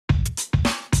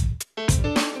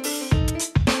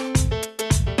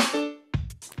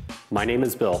My name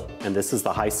is Bill, and this is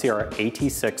the High Sierra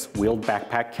AT6 wheeled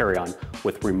backpack carry-on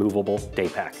with removable day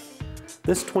pack.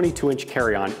 This 22-inch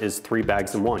carry-on is 3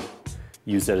 bags in one.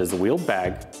 Use it as a wheeled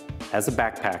bag, as a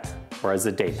backpack, or as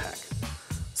a day pack.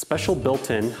 Special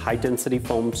built-in high-density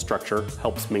foam structure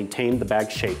helps maintain the bag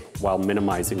shape while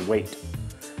minimizing weight.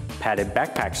 Padded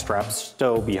backpack straps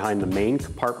stow behind the main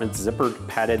compartment's zippered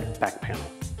padded back panel.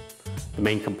 The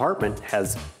main compartment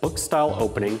has book-style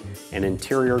opening and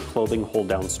interior clothing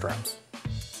hold-down straps.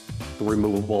 The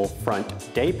removable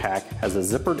front day pack has a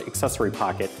zippered accessory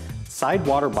pocket, side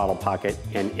water bottle pocket,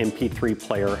 and MP3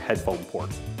 player headphone port.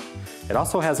 It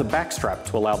also has a back strap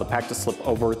to allow the pack to slip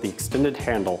over the extended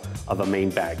handle of a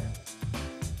main bag.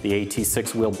 The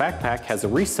AT6 wheeled backpack has a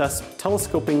recessed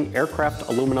telescoping aircraft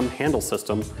aluminum handle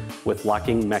system with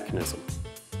locking mechanism.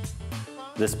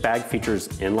 This bag features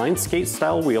inline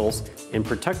skate-style wheels and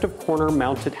protective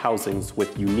corner-mounted housings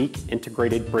with unique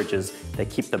integrated bridges that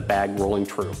keep the bag rolling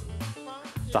true.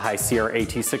 The High Sierra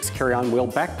AT6 carry-on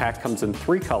wheeled backpack comes in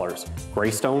 3 colors: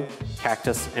 gray stone,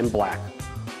 cactus, and black.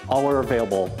 All are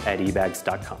available at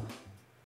ebags.com.